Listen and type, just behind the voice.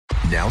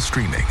Now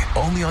streaming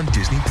only on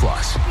Disney+.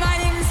 My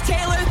name is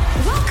Taylor.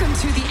 Welcome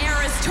to the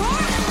Eras Tour.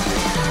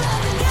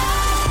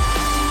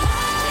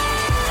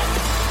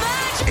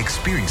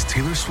 Experience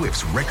Taylor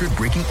Swift's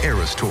record-breaking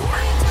Eras Tour.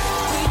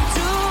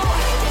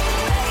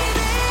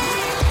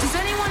 Does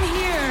anyone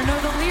here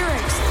know the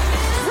lyrics?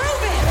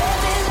 Prove it!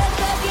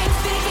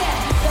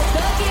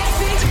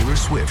 Taylor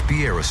Swift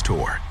The Eras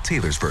Tour,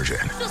 Taylor's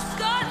version,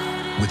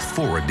 with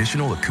 4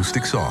 additional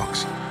acoustic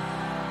songs.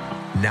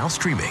 Now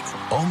streaming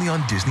only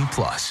on Disney+.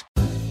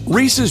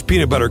 Reese's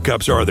Peanut Butter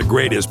Cups are the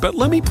greatest, but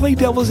let me play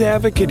devil's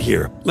advocate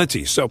here. Let's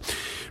see. So,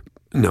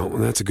 no,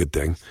 that's a good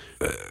thing.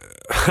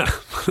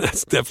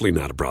 That's definitely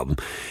not a problem.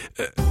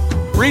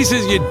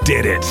 Reese's, you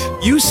did it.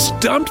 You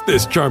stumped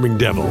this charming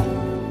devil.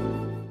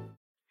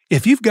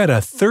 If you've got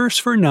a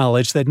thirst for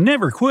knowledge that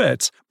never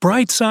quits,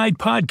 Brightside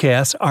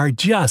Podcasts are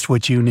just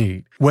what you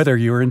need. Whether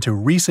you're into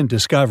recent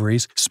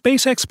discoveries,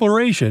 space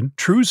exploration,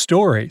 true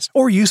stories,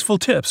 or useful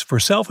tips for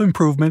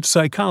self-improvement,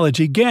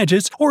 psychology,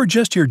 gadgets, or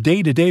just your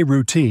day-to-day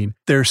routine,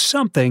 there's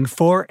something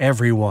for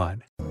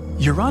everyone.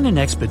 You're on an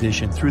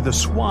expedition through the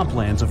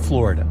swamplands of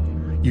Florida.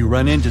 You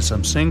run into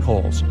some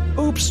sinkholes.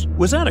 Oops,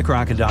 was that a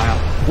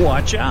crocodile?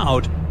 Watch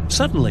out!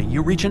 Suddenly,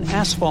 you reach an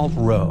asphalt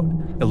road.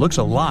 It looks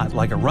a lot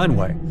like a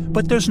runway,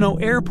 but there's no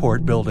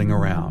airport building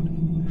around.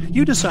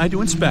 You decide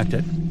to inspect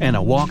it, and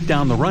a walk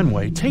down the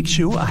runway takes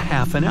you a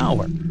half an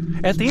hour.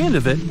 At the end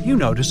of it, you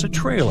notice a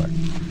trailer.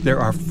 There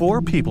are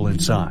 4 people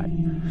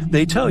inside.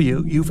 They tell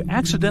you you've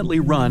accidentally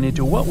run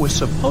into what was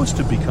supposed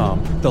to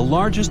become the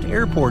largest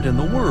airport in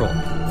the world,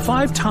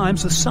 5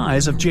 times the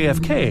size of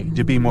JFK,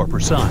 to be more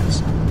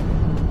precise.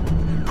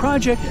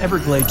 Project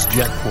Everglades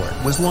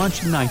Jetport was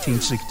launched in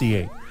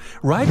 1968,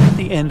 right at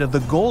the end of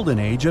the golden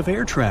age of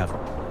air travel.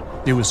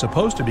 It was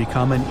supposed to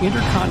become an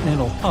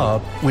intercontinental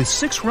hub with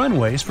 6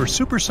 runways for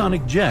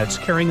supersonic jets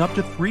carrying up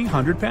to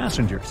 300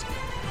 passengers.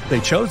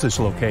 They chose this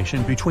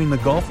location between the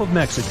Gulf of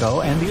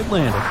Mexico and the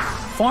Atlantic,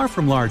 far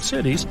from large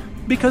cities,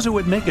 because it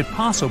would make it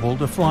possible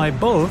to fly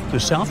both to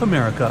South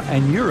America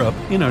and Europe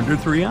in under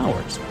 3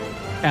 hours.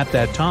 At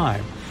that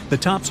time, the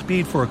top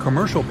speed for a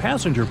commercial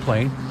passenger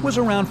plane was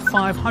around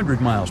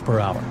 500 miles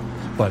per hour,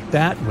 but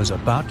that was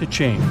about to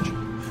change.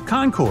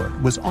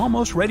 Concorde was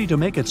almost ready to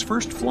make its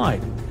first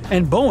flight,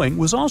 and Boeing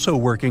was also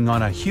working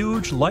on a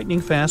huge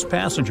lightning-fast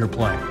passenger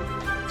plane.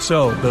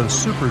 So those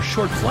super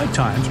short flight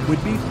times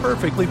would be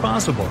perfectly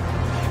possible.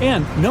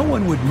 And no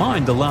one would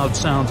mind the loud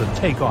sounds of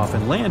takeoff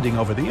and landing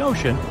over the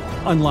ocean,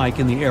 unlike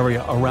in the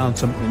area around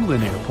some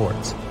England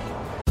airports.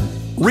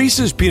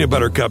 Reese's Peanut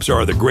Butter Cups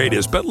are the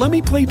greatest, but let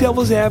me play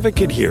devil's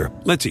advocate here.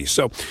 Let's see.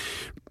 So,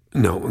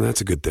 no,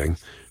 that's a good thing.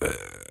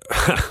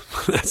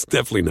 That's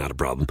definitely not a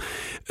problem.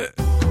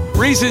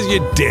 Reese's, you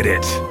did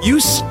it. You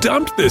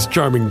stumped this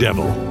charming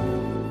devil.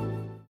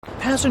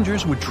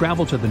 Passengers would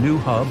travel to the new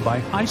hub by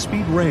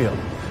high-speed rail,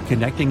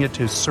 connecting it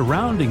to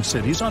surrounding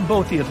cities on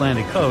both the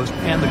Atlantic coast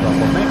and the Gulf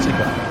of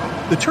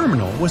Mexico. The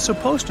terminal was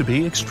supposed to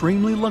be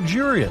extremely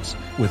luxurious,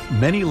 with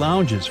many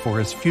lounges for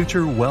its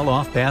future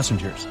well-off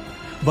passengers.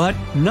 But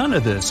none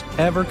of this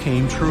ever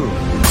came true.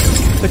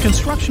 The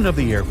construction of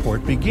the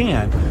airport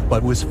began,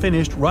 but was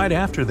finished right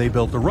after they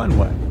built the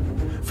runway.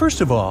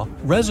 First of all,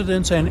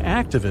 residents and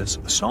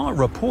activists saw a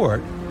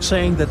report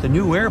saying that the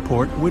new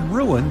airport would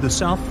ruin the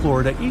South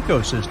Florida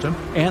ecosystem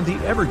and the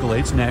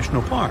Everglades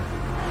National Park.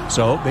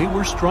 So they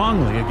were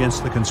strongly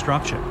against the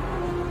construction.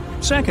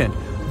 Second,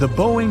 the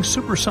Boeing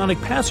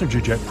supersonic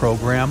passenger jet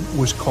program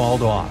was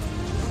called off.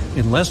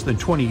 In less than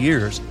 20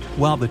 years,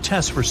 while the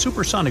tests for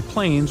supersonic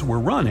planes were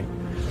running,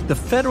 the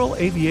Federal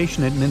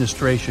Aviation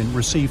Administration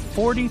received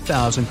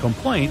 40,000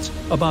 complaints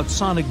about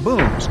sonic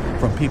booms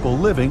from people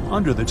living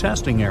under the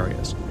testing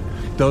areas.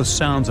 Those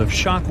sounds of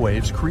shock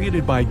waves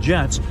created by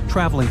jets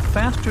traveling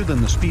faster than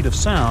the speed of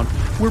sound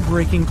were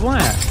breaking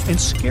glass and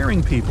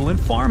scaring people and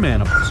farm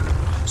animals.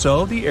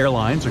 So the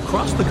airlines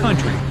across the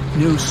country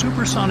knew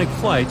supersonic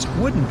flights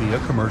wouldn't be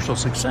a commercial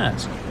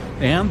success,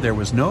 and there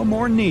was no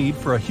more need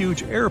for a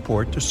huge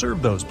airport to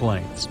serve those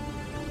planes.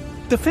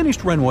 The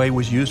finished runway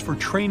was used for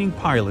training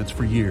pilots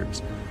for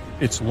years.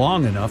 It's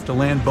long enough to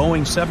land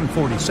Boeing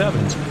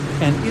 747s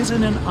and is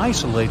in an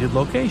isolated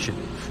location,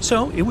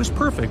 so it was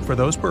perfect for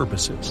those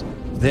purposes.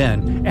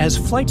 Then, as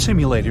flight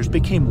simulators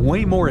became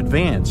way more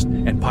advanced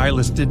and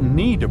pilots didn't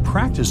need to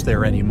practice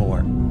there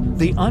anymore,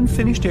 the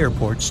unfinished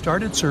airport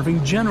started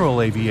serving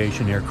general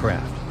aviation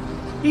aircraft.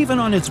 Even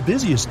on its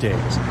busiest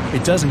days,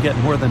 it doesn't get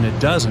more than a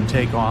dozen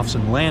takeoffs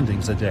and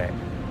landings a day.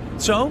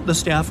 So, the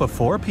staff of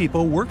 4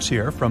 people works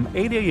here from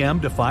 8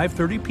 a.m. to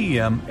 5:30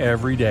 p.m.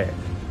 every day.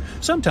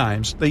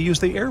 Sometimes they use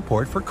the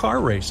airport for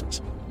car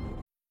races.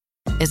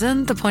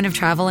 Isn't the point of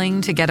traveling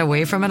to get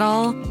away from it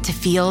all? To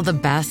feel the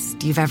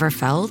best you've ever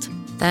felt?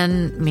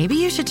 Then maybe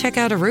you should check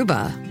out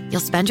Aruba. You'll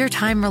spend your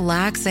time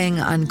relaxing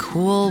on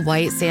cool,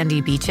 white,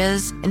 sandy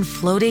beaches and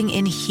floating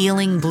in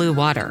healing blue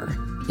water.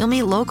 You'll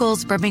meet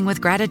locals brimming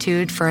with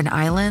gratitude for an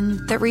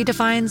island that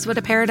redefines what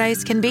a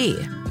paradise can be.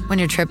 When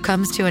your trip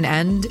comes to an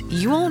end,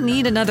 you won't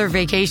need another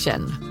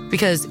vacation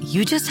because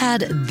you just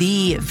had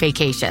the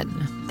vacation.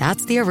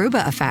 That's the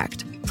Aruba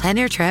effect. Plan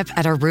your trip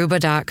at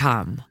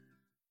Aruba.com.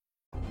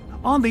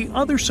 On the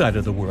other side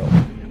of the world,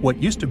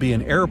 what used to be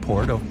an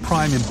airport of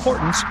prime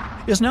importance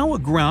is now a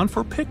ground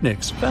for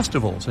picnics,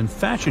 festivals, and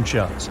fashion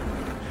shows.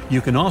 You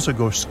can also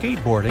go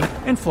skateboarding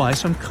and fly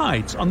some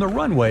kites on the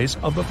runways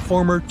of the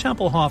former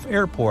Tempelhof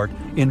Airport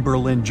in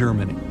Berlin,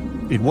 Germany.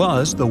 It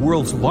was the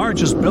world's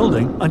largest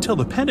building until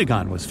the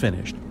Pentagon was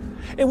finished.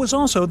 It was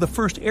also the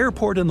first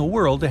airport in the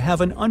world to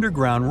have an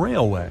underground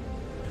railway.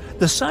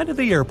 The site of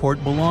the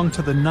airport belonged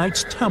to the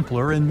Knights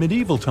Templar in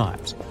medieval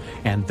times,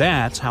 and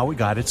that's how it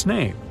got its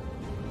name.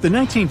 The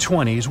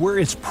 1920s were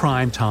its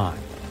prime time.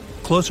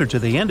 Closer to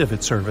the end of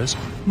its service,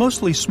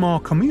 mostly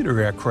small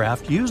commuter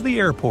aircraft used the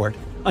airport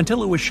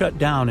until it was shut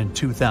down in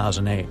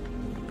 2008.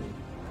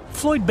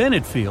 Floyd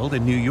Bennett Field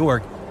in New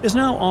York is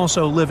now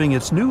also living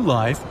its new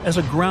life as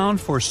a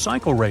ground for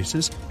cycle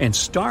races and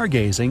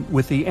stargazing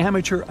with the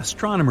Amateur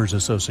Astronomers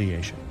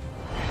Association.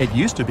 It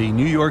used to be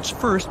New York's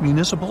first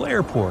municipal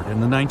airport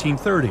in the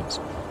 1930s.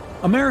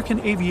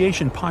 American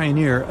aviation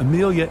pioneer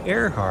Amelia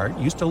Earhart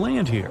used to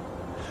land here.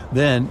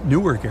 Then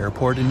Newark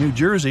Airport in New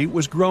Jersey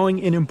was growing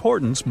in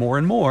importance more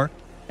and more,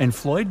 and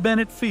Floyd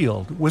Bennett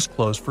Field was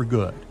closed for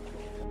good.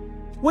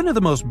 One of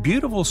the most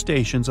beautiful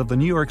stations of the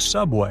New York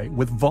subway,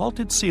 with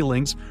vaulted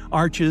ceilings,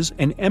 arches,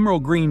 and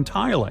emerald green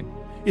tiling,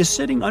 is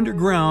sitting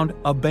underground,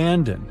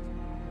 abandoned.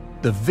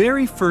 The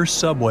very first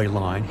subway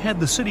line had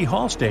the City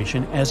Hall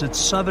station as its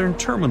southern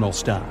terminal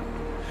stop.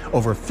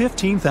 Over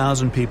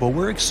 15,000 people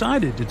were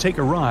excited to take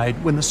a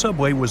ride when the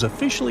subway was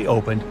officially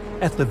opened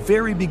at the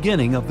very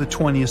beginning of the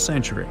 20th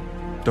century.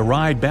 The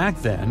ride back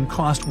then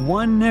cost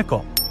 1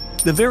 nickel.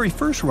 The very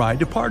first ride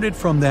departed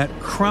from that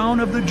crown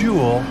of the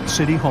jewel,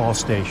 City Hall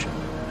station.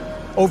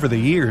 Over the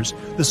years,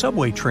 the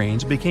subway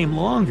trains became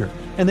longer,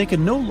 and they could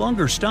no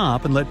longer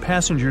stop and let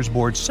passengers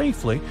board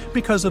safely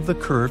because of the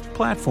curved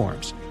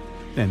platforms.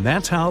 And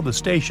that's how the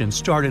station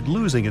started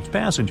losing its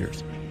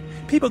passengers.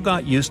 People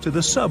got used to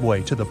the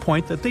subway to the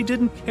point that they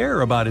didn't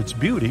care about its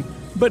beauty,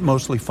 but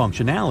mostly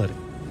functionality.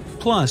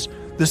 Plus,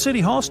 the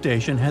City Hall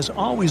station has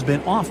always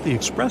been off the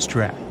express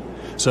track,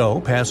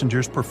 so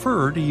passengers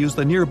prefer to use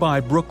the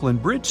nearby Brooklyn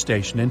Bridge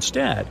station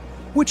instead,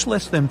 which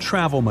lets them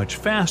travel much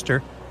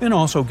faster and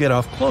also get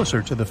off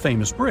closer to the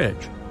famous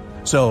bridge.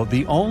 So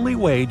the only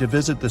way to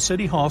visit the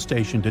City Hall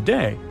station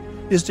today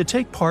is to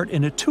take part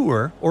in a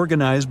tour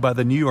organized by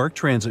the New York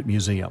Transit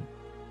Museum.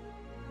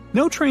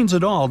 No trains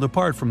at all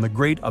depart from the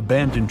great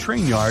abandoned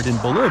train yard in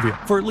Bolivia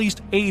for at least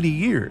 80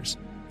 years.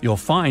 You'll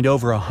find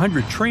over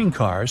 100 train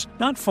cars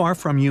not far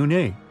from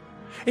Uni.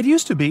 It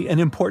used to be an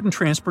important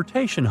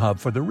transportation hub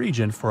for the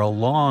region for a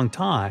long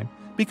time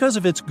because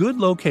of its good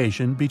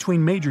location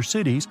between major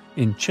cities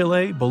in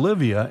Chile,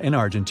 Bolivia, and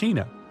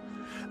Argentina.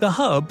 The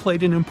hub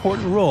played an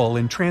important role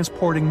in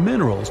transporting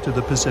minerals to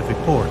the Pacific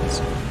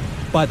ports.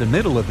 By the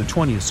middle of the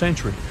 20th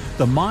century,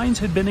 the mines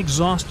had been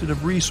exhausted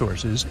of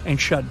resources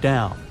and shut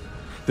down.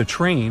 The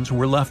trains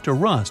were left to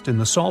rust in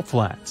the salt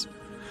flats.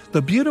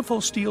 The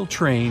beautiful steel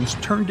trains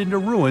turned into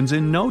ruins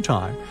in no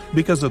time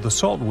because of the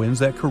salt winds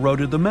that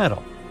corroded the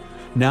metal.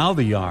 Now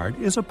the yard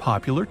is a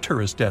popular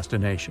tourist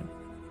destination.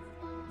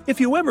 If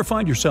you ever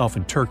find yourself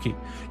in Turkey,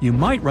 you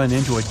might run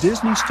into a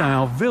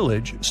Disney-style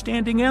village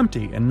standing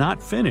empty and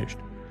not finished.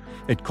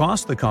 It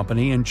cost the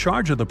company in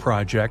charge of the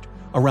project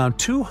around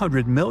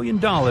 $200 million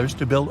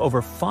to build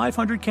over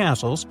 500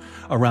 castles,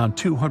 around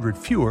 200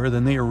 fewer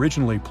than they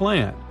originally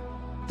planned.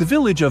 The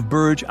village of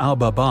Burj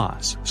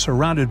al-Babas,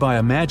 surrounded by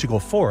a magical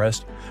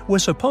forest,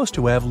 was supposed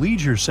to have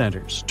leisure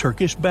centers,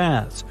 Turkish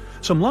baths,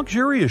 some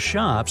luxurious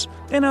shops,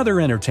 and other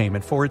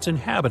entertainment for its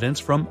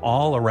inhabitants from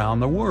all around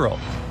the world.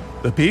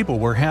 The people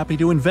were happy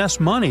to invest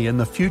money in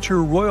the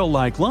future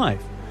royal-like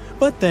life,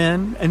 but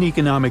then an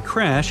economic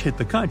crash hit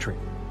the country.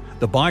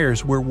 The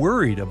buyers were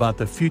worried about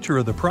the future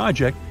of the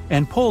project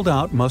and pulled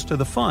out most of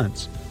the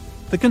funds.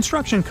 The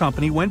construction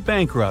company went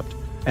bankrupt,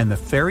 and the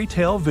fairy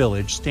tale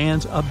village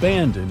stands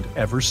abandoned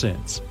ever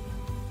since.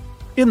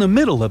 In the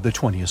middle of the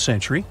 20th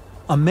century,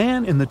 a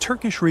man in the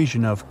Turkish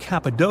region of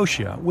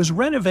Cappadocia was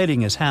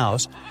renovating his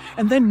house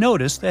and then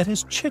noticed that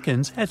his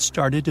chickens had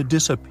started to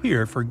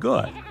disappear for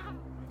good.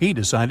 He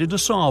decided to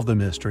solve the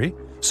mystery,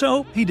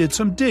 so he did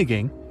some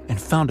digging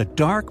and found a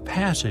dark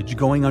passage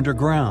going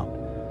underground.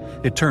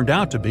 It turned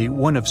out to be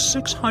one of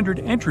 600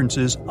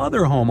 entrances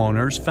other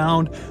homeowners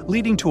found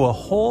leading to a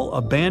whole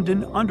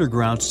abandoned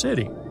underground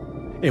city.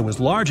 It was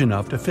large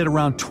enough to fit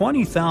around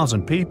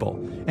 20,000 people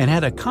and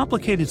had a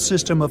complicated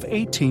system of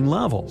 18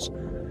 levels.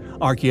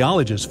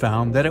 Archaeologists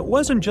found that it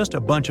wasn't just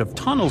a bunch of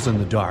tunnels in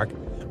the dark,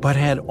 but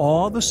had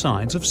all the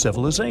signs of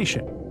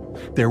civilization.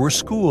 There were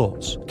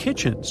schools,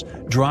 kitchens,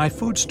 dry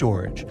food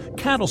storage,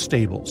 cattle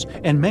stables,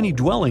 and many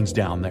dwellings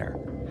down there.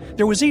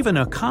 There was even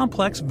a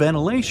complex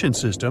ventilation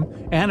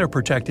system and a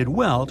protected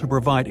well to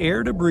provide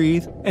air to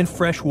breathe and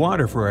fresh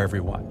water for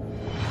everyone.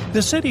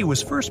 The city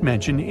was first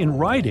mentioned in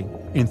writing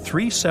in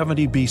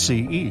 370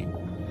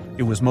 BCE.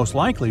 It was most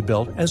likely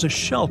built as a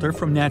shelter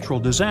from natural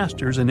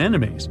disasters and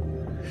enemies.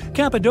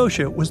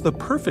 Cappadocia was the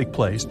perfect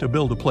place to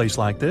build a place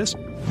like this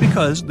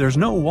because there's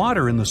no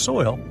water in the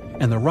soil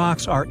and the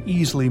rocks are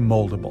easily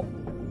moldable.